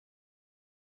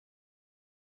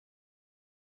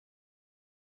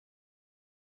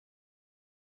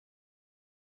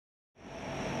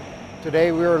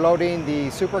Today we were loading the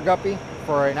Super Guppy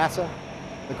for NASA.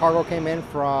 The cargo came in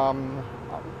from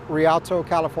Rialto,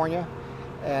 California,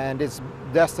 and it's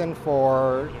destined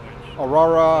for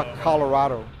Aurora,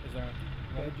 Colorado.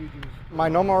 My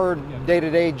normal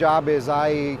day-to-day job is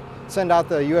I send out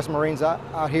the U.S. Marines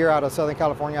out here out of Southern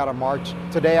California, out of March.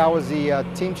 Today I was the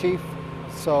team chief,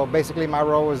 so basically my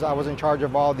role was I was in charge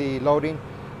of all the loading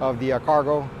of the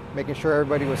cargo, making sure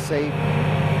everybody was safe.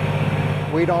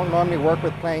 We don't normally work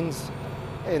with planes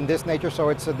in this nature, so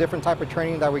it's a different type of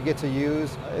training that we get to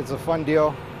use. It's a fun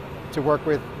deal to work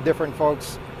with different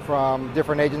folks from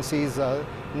different agencies,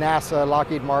 NASA,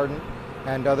 Lockheed Martin,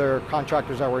 and other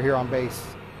contractors that were here on base.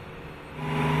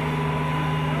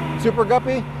 Super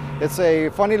Guppy, it's a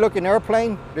funny looking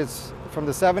airplane. It's from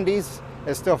the 70s.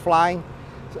 It's still flying,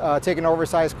 taking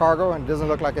oversized cargo, and doesn't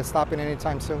look like it's stopping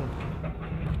anytime soon.